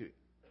trying to get to.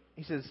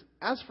 He says,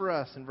 as for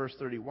us, in verse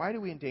 30, why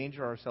do we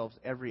endanger ourselves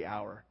every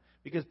hour?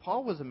 Because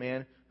Paul was a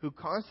man who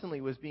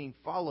constantly was being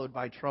followed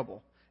by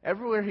trouble.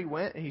 Everywhere he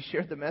went and he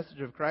shared the message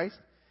of Christ,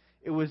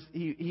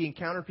 he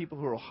encountered people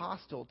who were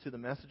hostile to the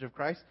message of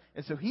Christ,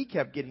 and so he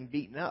kept getting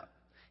beaten up.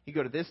 He'd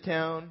go to this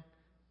town,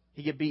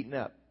 he'd get beaten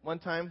up. One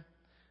time,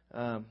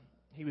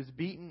 he was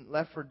beaten,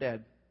 left for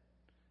dead.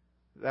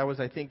 That was,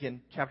 I think,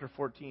 in chapter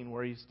 14,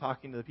 where he's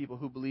talking to the people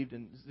who believed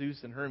in Zeus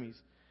and Hermes.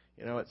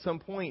 At some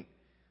point,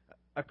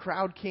 a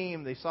crowd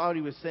came, they saw what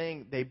he was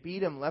saying, they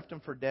beat him, left him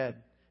for dead.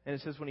 And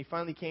it says when he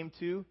finally came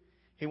to,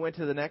 he went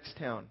to the next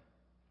town.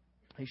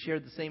 He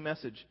shared the same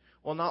message.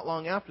 Well, not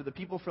long after, the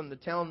people from the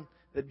town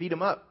that beat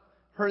him up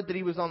heard that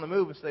he was on the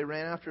move, and so they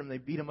ran after him, they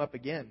beat him up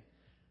again.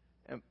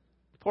 And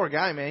the poor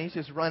guy, man, he's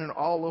just running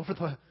all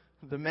over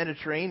the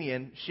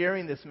Mediterranean,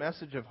 sharing this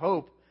message of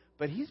hope,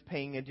 but he's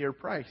paying a dear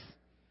price.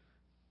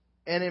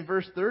 And in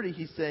verse 30,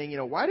 he's saying,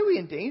 why do we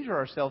endanger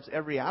ourselves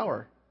every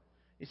hour?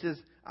 He says,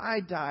 I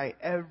die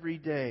every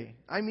day.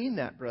 I mean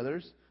that,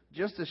 brothers,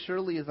 just as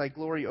surely as I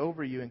glory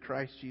over you in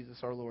Christ Jesus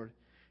our Lord.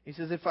 He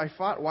says, if I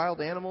fought wild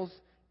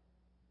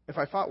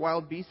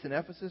beasts in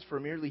Ephesus for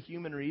merely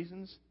human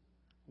reasons,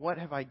 what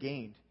have I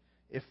gained?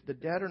 If the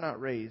dead are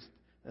not raised,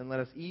 and let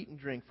us eat and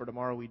drink, for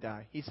tomorrow we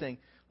die. He's saying,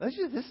 this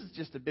is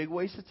just a big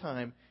waste of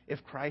time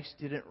if Christ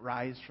didn't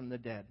rise from the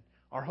dead.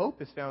 Our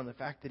hope is found in the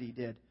fact that He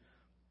did.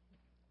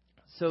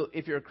 So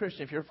if you're a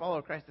Christian, if you're a follower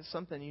of Christ, it's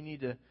something you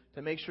need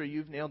to make sure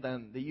you've nailed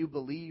down, that you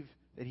believe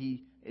that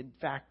He, in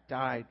fact,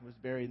 died, was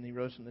buried, and He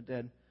rose from the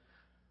dead.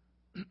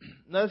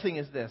 Another thing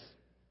is this,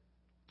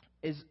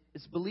 is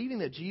believing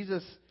that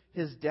Jesus,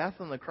 His death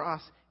on the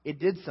cross, it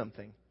did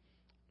something.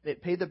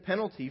 It paid the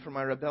penalty for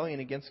my rebellion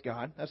against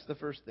God. That's the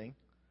first thing.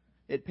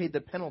 It paid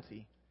the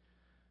penalty.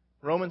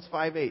 Romans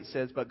 5:8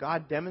 says, but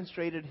God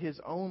demonstrated His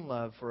own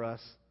love for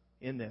us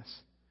in this.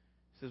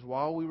 It says,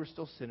 while we were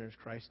still sinners,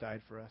 Christ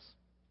died for us.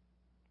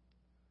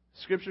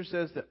 Scripture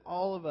says that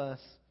all of us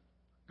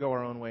go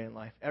our own way in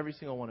life. Every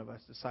single one of us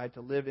decide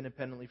to live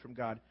independently from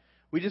God.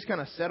 We just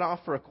kind of set off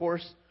for a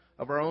course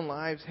of our own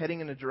lives,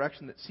 heading in a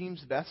direction that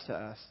seems best to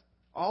us.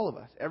 All of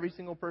us, every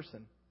single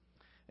person.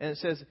 And it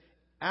says,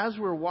 as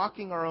we're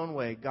walking our own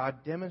way,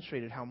 God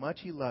demonstrated how much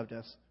He loved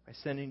us by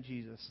sending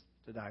Jesus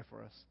to die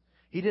for us.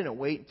 He didn't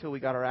wait until we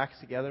got our acts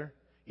together.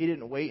 He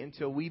didn't wait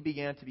until we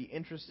began to be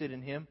interested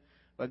in Him.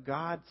 But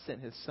God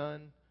sent His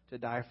Son to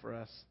die for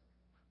us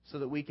so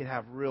that we could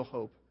have real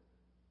hope.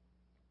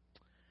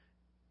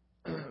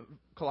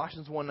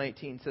 Colossians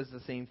 1:19 says the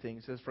same thing.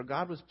 It says, for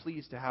God was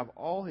pleased to have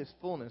all His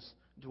fullness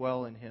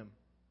dwell in Him,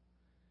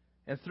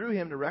 and through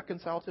Him to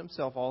reconcile to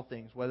Himself all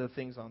things, whether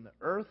things on the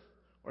earth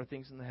or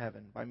things in the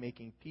heaven, by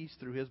making peace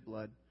through His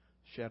blood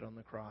shed on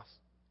the cross.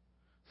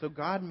 So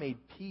God made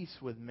peace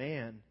with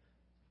man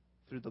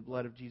through the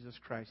blood of Jesus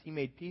Christ. He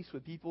made peace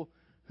with people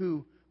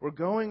who were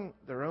going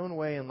their own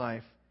way in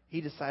life.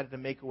 He decided to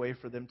make a way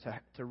for them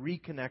to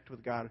reconnect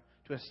with God,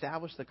 to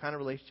establish the kind of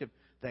relationship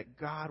that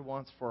God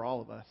wants for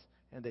all of us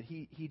and that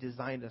He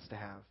designed us to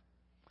have.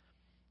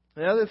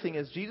 The other thing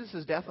is,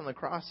 Jesus' death on the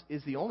cross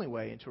is the only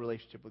way into a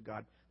relationship with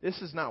God.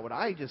 This is not what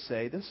I just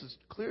say. This is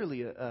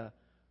clearly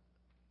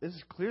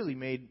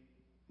made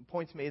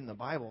points made in the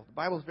Bible. The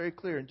Bible is very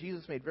clear, and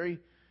Jesus made very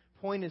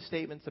pointed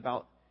statements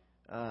about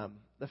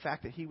the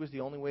fact that He was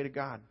the only way to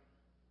God.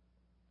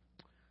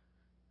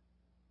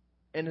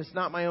 And it's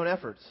not my own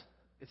efforts.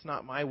 It's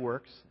not my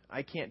works.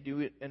 I can't do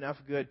it enough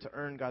good to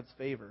earn God's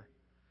favor.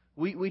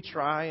 We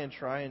try and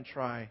try and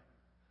try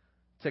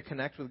to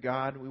connect with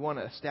God. We want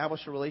to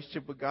establish a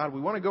relationship with God.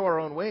 We want to go our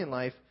own way in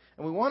life,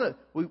 and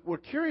we're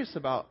curious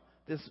about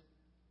this.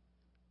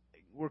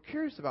 We're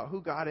curious about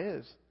who God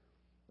is.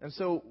 And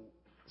so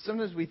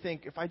sometimes we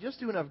think, if I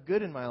just do enough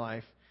good in my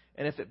life,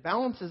 and if it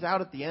balances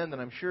out at the end, then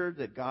I'm sure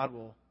that God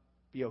will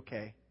be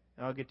okay,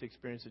 and I'll get to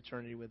experience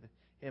eternity with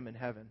Him in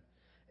heaven.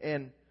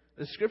 And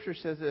the Scripture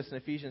says this in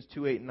Ephesians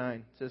 2:8-9.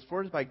 It says,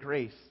 for it is by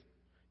grace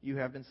you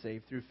have been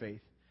saved through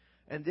faith.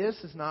 And this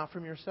is not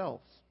from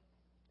yourselves.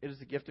 It is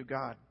the gift of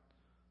God,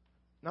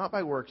 not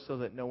by works, so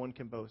that no one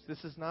can boast.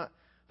 This is not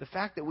the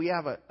fact that we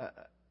have a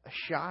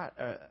shot.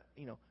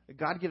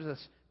 God gives us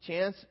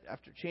chance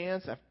after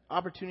chance,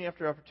 opportunity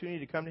after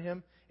opportunity to come to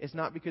Him. It's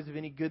not because of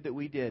any good that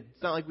we did.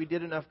 It's not like we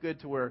did enough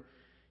good to where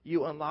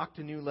you unlocked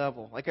a new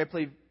level. Like I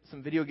played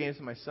some video games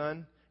with my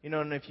son.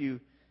 And if you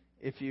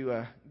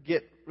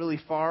get really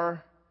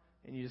far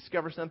and you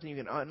discover something, you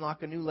can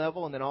unlock a new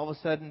level, and then all of a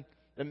sudden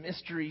the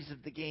mysteries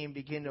of the game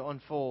begin to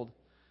unfold.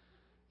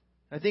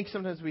 I think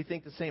sometimes we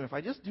think the same. If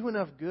I just do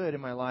enough good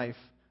in my life,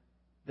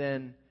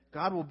 then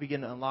God will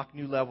begin to unlock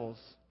new levels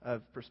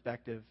of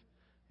perspective.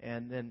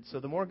 And then, so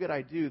the more good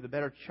I do, the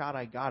better shot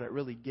I got at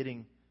really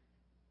getting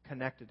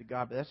connected to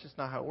God. But that's just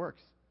not how it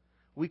works.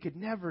 We could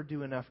never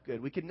do enough good.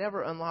 We could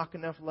never unlock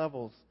enough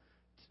levels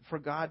for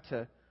God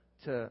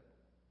to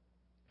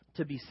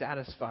be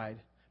satisfied,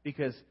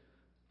 because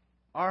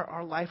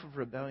our life of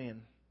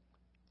rebellion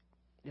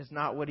is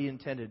not what He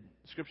intended.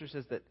 Scripture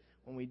says that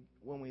when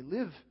we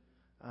live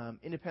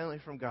independently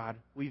from God,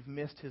 we've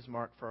missed His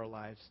mark for our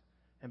lives.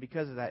 And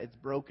because of that, it's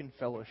broken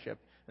fellowship.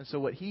 And so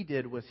what He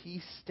did was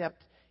He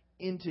stepped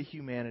into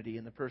humanity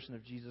in the person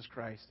of Jesus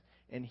Christ.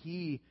 And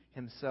He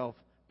Himself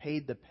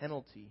paid the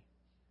penalty.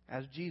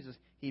 As Jesus,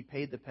 He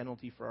paid the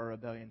penalty for our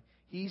rebellion.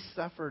 He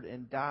suffered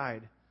and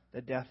died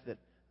the death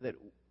that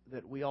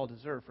we all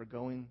deserve for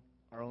going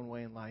our own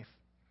way in life.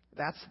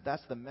 That's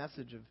the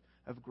message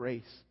of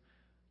grace.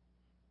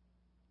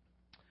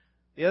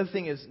 The other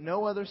thing is,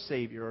 no other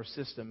Savior or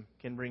system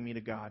can bring me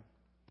to God.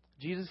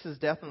 Jesus'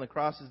 death on the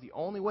cross is the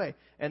only way,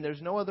 and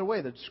there's no other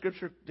way. The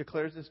Scripture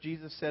declares this.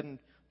 Jesus said in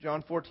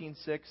John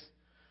 14:6,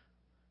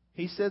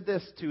 He said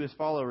this to His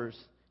followers.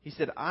 He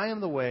said, I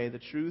am the way, the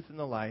truth, and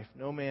the life.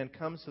 No man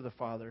comes to the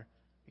Father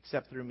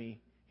except through me.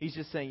 He's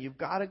just saying, you've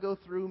got to go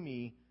through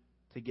me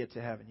to get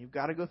to heaven. You've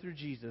got to go through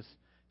Jesus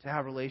to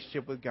have a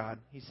relationship with God.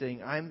 He's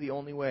saying, I'm the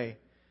only way.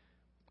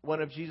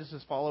 One of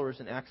Jesus' followers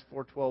in Acts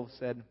 4:12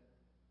 said,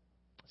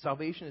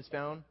 salvation is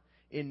found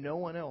in no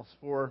one else,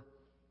 for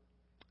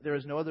there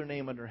is no other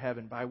name under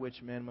heaven by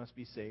which man must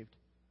be saved.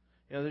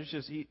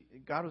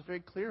 God was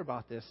very clear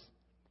about this.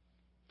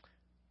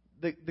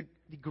 The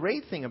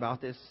great thing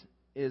about this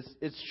is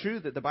it's true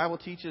that the Bible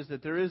teaches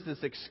that there is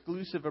this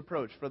exclusive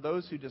approach for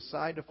those who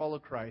decide to follow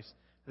Christ.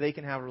 They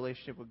can have a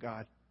relationship with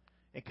God.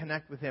 and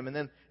connect with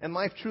Him. And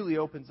life truly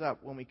opens up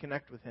when we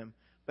connect with Him.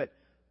 But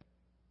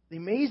the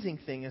amazing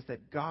thing is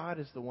that God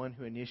is the one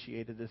who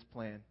initiated this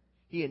plan.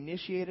 He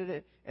initiated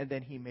it, and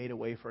then He made a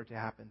way for it to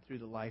happen through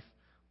the life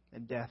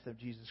and death of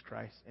Jesus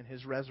Christ and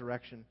His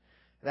resurrection.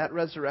 That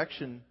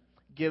resurrection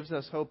gives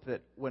us hope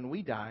that when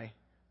we die,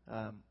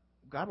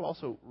 God will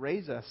also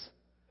raise us.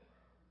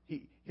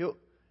 He'll,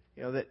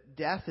 that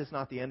death is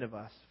not the end of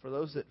us. For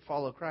those that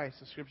follow Christ,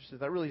 the Scripture says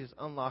that really just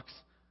unlocks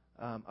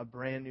a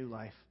brand new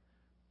life.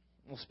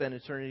 We'll spend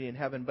eternity in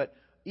heaven. But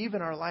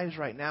even our lives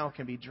right now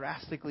can be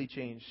drastically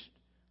changed.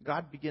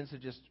 God begins to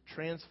just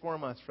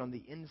transform us from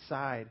the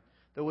inside,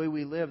 the way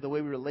we live, the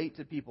way we relate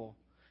to people.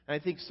 And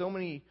I think so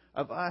many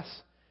of us,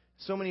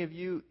 so many of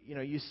you,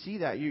 you see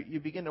that. You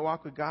begin to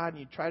walk with God and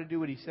you try to do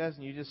what He says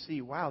and you just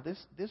see, wow,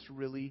 this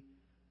really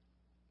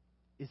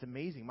is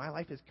amazing. My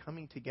life is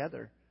coming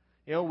together.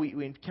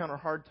 We encounter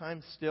hard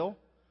times still,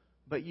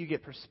 but you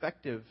get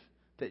perspective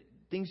that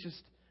things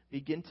just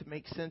begin to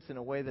make sense in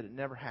a way that it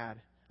never had.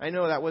 I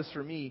know that was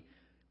for me.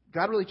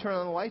 God really turned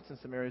on the lights in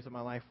some areas of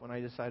my life when I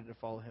decided to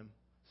follow Him.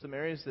 Some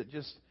areas that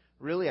just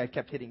really I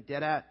kept hitting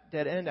dead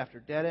end after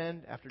dead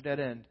end after dead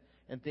end.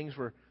 And things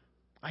were,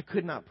 I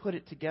could not put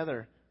it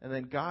together. And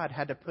then God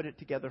had to put it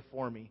together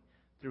for me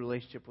through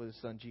relationship with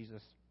His Son,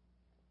 Jesus.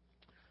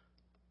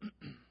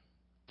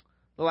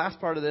 The last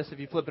part of this, if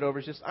you flip it over,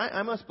 is just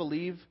I must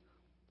believe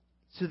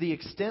to the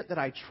extent that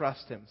I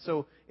trust Him.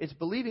 So it's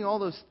believing all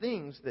those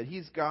things that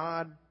He's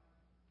God,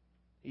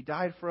 He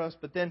died for us,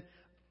 but then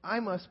I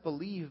must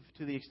believe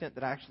to the extent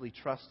that I actually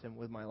trust Him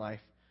with my life.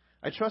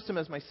 I trust Him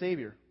as my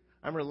Savior.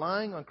 I'm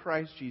relying on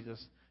Christ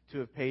Jesus to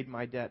have paid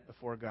my debt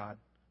before God.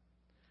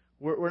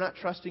 We're not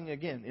trusting,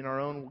 again, in our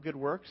own good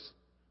works,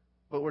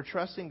 but we're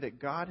trusting that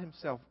God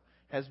Himself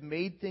has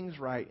made things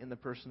right in the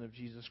person of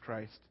Jesus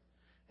Christ.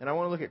 And I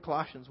want to look at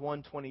Colossians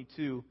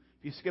 1:22.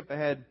 If you skip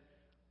ahead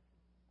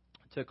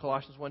to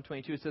Colossians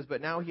 1:22, it says,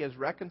 "But now He has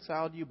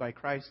reconciled you by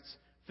Christ's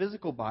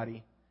physical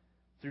body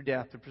through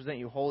death to present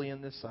you holy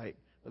in this sight,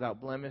 without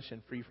blemish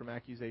and free from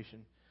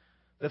accusation."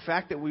 The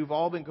fact that we've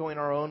all been going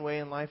our own way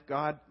in life,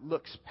 God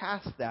looks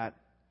past that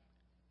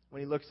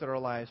when He looks at our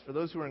lives. For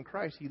those who are in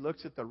Christ, He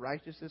looks at the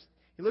righteousness.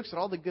 He looks at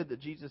all the good that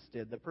Jesus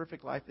did, the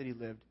perfect life that He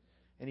lived,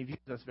 and He views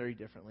us very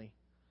differently.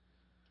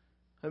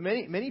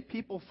 Many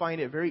people find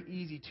it very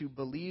easy to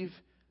believe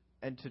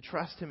and to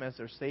trust Him as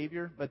their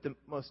Savior, but the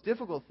most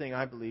difficult thing,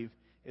 I believe,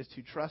 is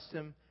to trust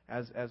Him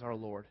as our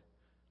Lord,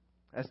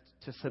 as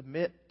to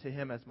submit to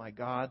Him as my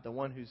God, the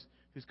one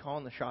who's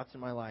calling the shots in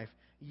my life,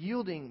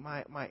 yielding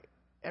my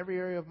every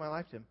area of my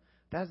life to Him.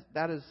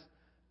 That is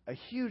a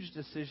huge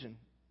decision,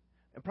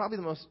 and probably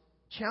the most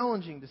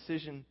challenging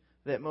decision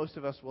that most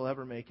of us will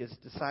ever make, is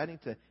deciding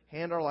to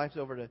hand our lives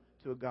over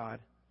to a God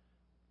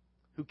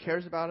who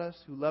cares about us,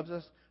 who loves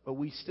us, but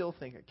we still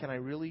think, can I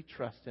really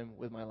trust Him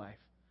with my life?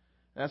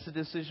 And that's a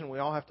decision we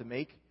all have to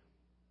make.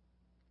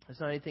 It's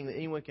not anything that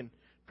anyone can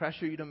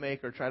pressure you to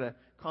make or try to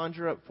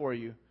conjure up for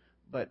you,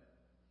 but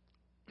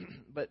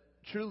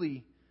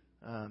truly,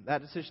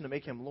 that decision to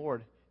make Him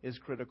Lord is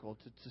critical,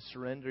 to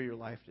surrender your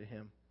life to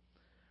Him.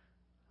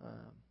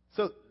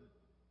 So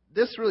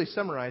this really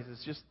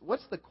summarizes just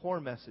what's the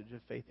core message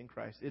of faith in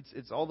Christ.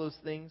 It's all those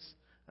things.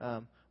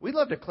 We'd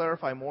love to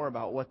clarify more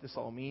about what this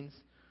all means.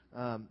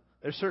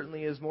 There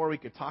certainly is more we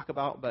could talk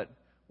about, but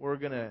we're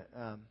going to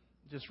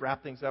just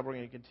wrap things up. We're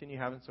going to continue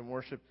having some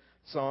worship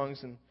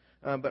songs.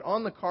 But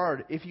on the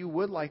card, if you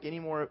would like any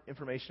more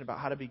information about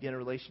how to begin a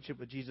relationship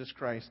with Jesus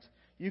Christ,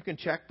 you can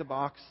check the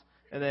box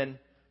and then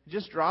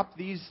just drop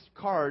these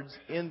cards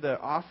in the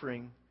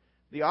offering.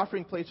 The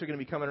offering plates are going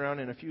to be coming around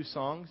in a few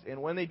songs,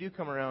 and when they do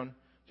come around,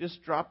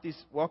 just drop these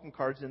welcome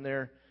cards in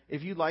there.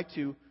 If you'd like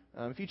to,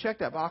 if you check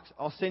that box,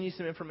 I'll send you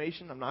some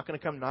information. I'm not going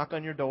to come knock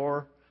on your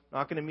door. I'm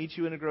not going to meet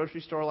you in a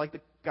grocery store like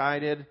the guy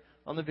did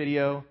on the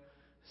video.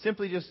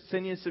 Simply just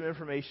send you some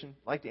information.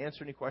 I'd like to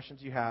answer any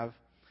questions you have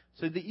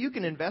so that you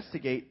can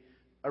investigate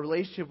a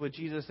relationship with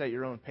Jesus at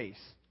your own pace.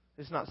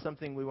 It's not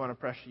something we want to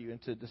pressure you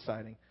into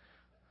deciding.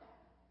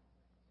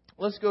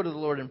 Let's go to the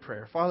Lord in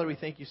prayer. Father, we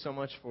thank You so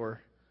much for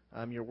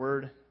Your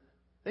Word.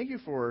 Thank You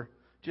for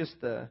just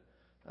the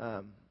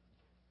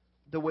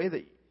way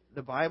that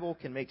the Bible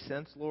can make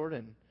sense, Lord,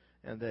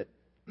 and that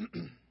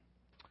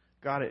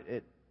God,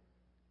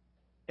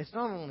 it's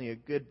not only a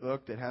good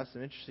book that has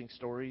some interesting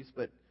stories,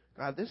 but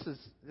God, this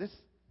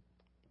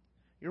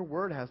Your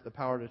Word has the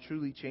power to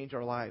truly change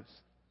our lives,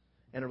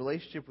 and a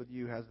relationship with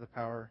You has the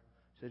power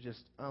to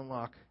just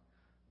unlock,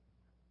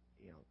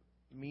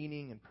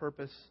 meaning and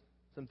purpose.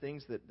 Some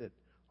things that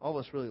all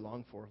of us really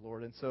long for,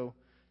 Lord. And so,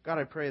 God,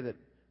 I pray that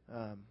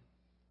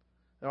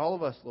all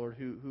of us, Lord,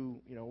 who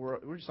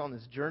we're just on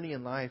this journey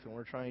in life, and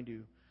we're just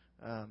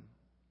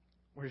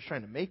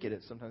trying to make it.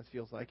 It sometimes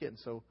feels like it. And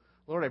so,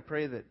 Lord, I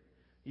pray that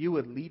You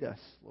would lead us,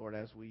 Lord,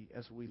 as we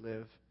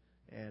live,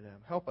 and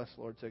help us,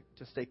 Lord,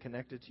 to stay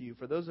connected to You.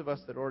 For those of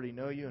us that already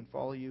know You and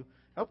follow You,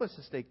 help us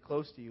to stay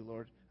close to You,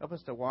 Lord. Help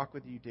us to walk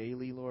with You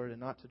daily, Lord, and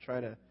not to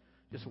try to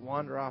just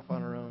wander off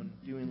on our own,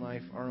 doing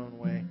life our own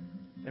way.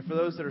 And for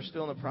those that are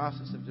still in the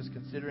process of just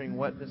considering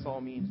what this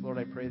all means, Lord,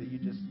 I pray that you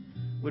just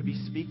would be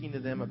speaking to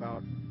them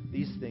about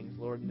these things,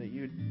 Lord, and that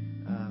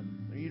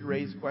you'd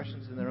raise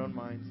questions in their own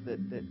minds that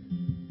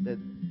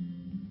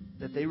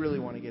they really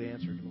want to get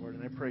answered, Lord.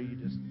 And I pray you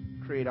just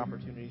create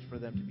opportunities for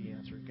them to be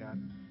answered,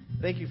 God.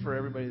 Thank you for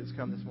everybody that's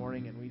come this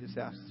morning, and we just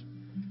ask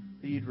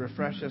that you'd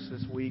refresh us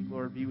this week,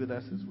 Lord. Be with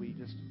us as we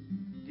just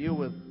deal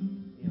with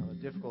the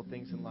difficult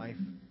things in life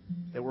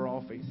that we're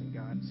all facing,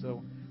 God.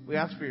 So we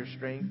ask for your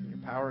strength and your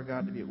power,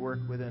 God, to be at work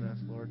within us,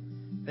 Lord.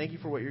 Thank you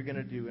for what you're going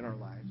to do in our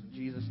lives. In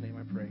Jesus' name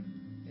I pray.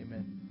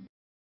 Amen.